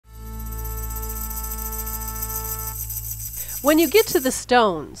When you get to the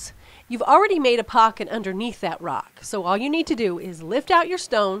stones, you've already made a pocket underneath that rock. So all you need to do is lift out your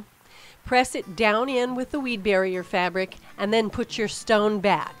stone, press it down in with the weed barrier fabric, and then put your stone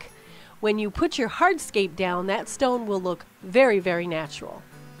back. When you put your hardscape down, that stone will look very, very natural.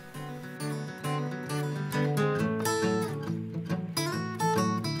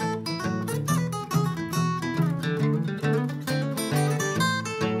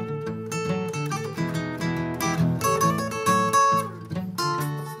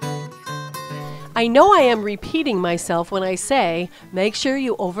 I know I am repeating myself when I say make sure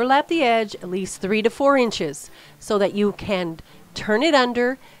you overlap the edge at least 3 to 4 inches so that you can turn it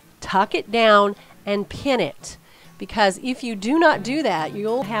under, tuck it down, and pin it. Because if you do not do that,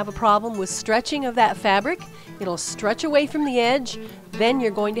 you'll have a problem with stretching of that fabric. It'll stretch away from the edge, then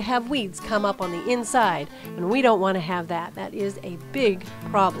you're going to have weeds come up on the inside, and we don't want to have that. That is a big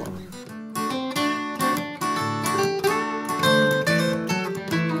problem.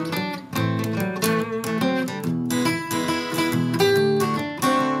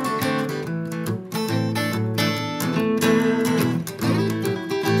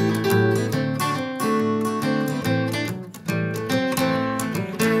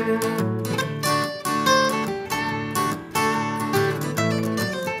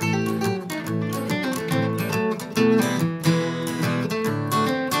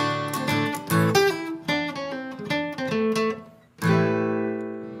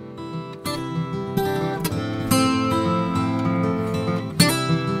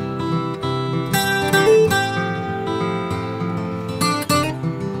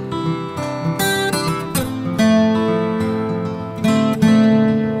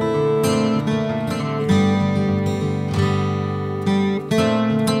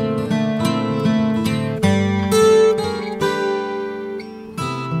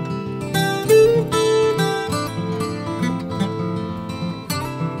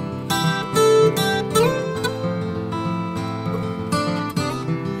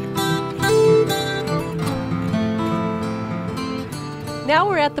 Now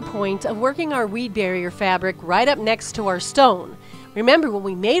we're at the point of working our weed barrier fabric right up next to our stone. Remember, when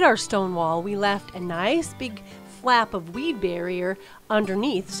we made our stone wall, we left a nice big flap of weed barrier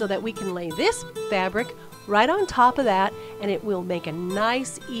underneath so that we can lay this fabric right on top of that, and it will make a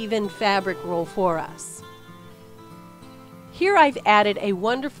nice even fabric roll for us. Here I've added a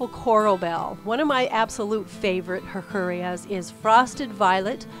wonderful coral bell. One of my absolute favorite heucherias is Frosted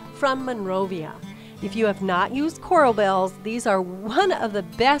Violet from Monrovia. If you have not used coral bells, these are one of the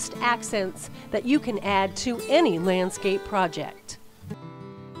best accents that you can add to any landscape project.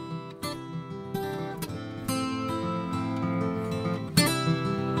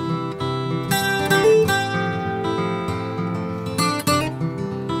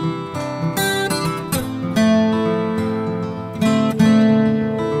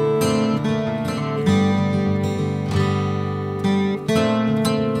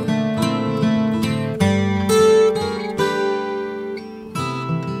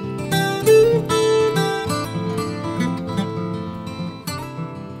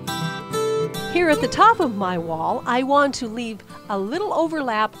 Here at the top of my wall, I want to leave a little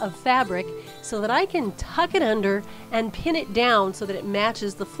overlap of fabric so that I can tuck it under and pin it down so that it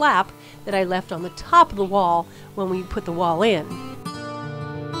matches the flap that I left on the top of the wall when we put the wall in.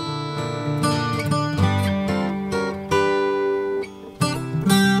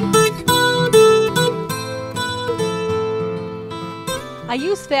 I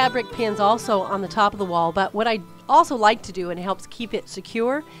use fabric pins also on the top of the wall, but what I also like to do, and it helps keep it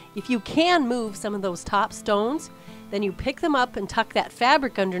secure, if you can move some of those top stones, then you pick them up and tuck that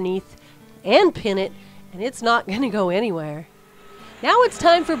fabric underneath and pin it, and it's not going to go anywhere. Now it's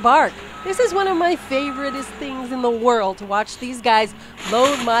time for bark. This is one of my favoriteest things in the world, to watch these guys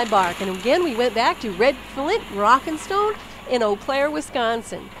load my bark. And again, we went back to red flint rock and stone in Eau Claire,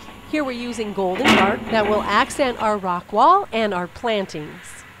 Wisconsin. Here we're using golden bark that will accent our rock wall and our plantings.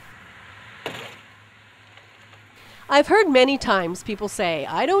 I've heard many times people say,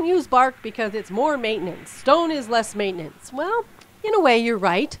 I don't use bark because it's more maintenance. Stone is less maintenance. Well, in a way you're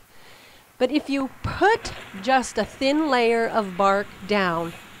right. But if you put just a thin layer of bark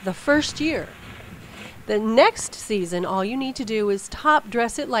down the first year, the next season all you need to do is top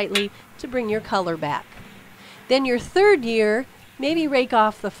dress it lightly to bring your color back. Then your third year, maybe rake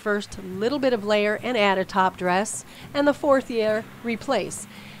off the first little bit of layer and add a top dress, and the fourth year replace.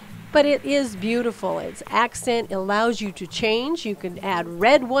 But it is beautiful. Its accent allows you to change. You could add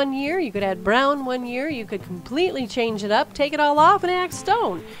red one year, you could add brown one year, you could completely change it up, take it all off, and add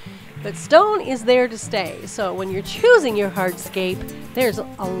stone. But stone is there to stay. So when you're choosing your hardscape, there's a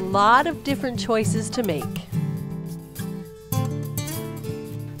lot of different choices to make.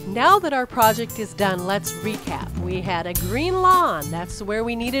 Now that our project is done, let's recap. We had a green lawn. That's where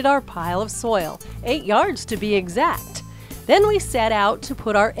we needed our pile of soil, 8 yards to be exact. Then we set out to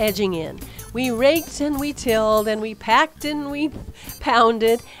put our edging in. We raked and we tilled and we packed and we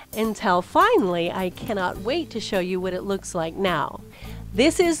pounded until finally I cannot wait to show you what it looks like now.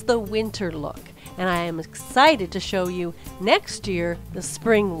 This is the winter look, and I am excited to show you next year the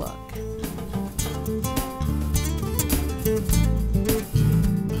spring look.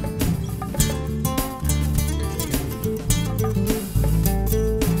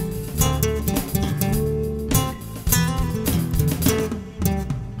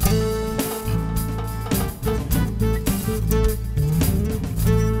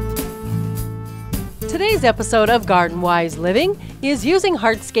 Today's episode of Garden Wise Living is using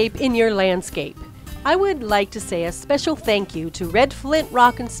hardscape in your landscape. I would like to say a special thank you to Red Flint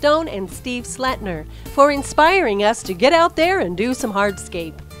Rock and Stone and Steve Sletner for inspiring us to get out there and do some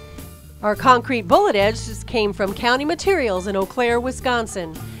hardscape. Our concrete bullet edges came from County Materials in Eau Claire,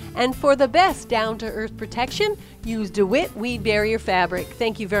 Wisconsin. And for the best down-to-earth protection, use DeWitt Weed Barrier Fabric.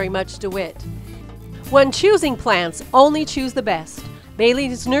 Thank you very much, DeWitt. When choosing plants, only choose the best.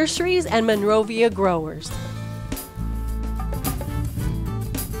 Bailey's Nurseries and Monrovia Growers.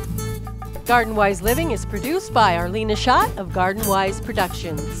 Garden Wise Living is produced by Arlena Schott of Garden Wise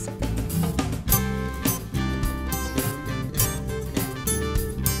Productions.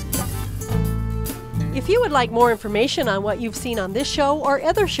 If you would like more information on what you've seen on this show or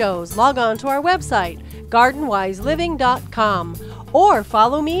other shows, log on to our website, gardenwiseliving.com, or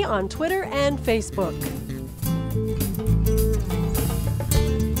follow me on Twitter and Facebook.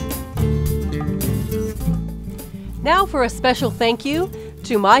 Now for a special thank you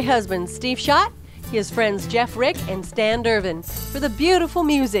to my husband, Steve Schott, his friends Jeff Rick and Stan Dervin for the beautiful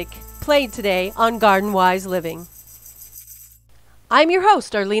music played today on Garden Wise Living. I'm your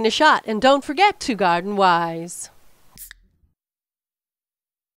host, Arlena Schott, and don't forget to garden wise.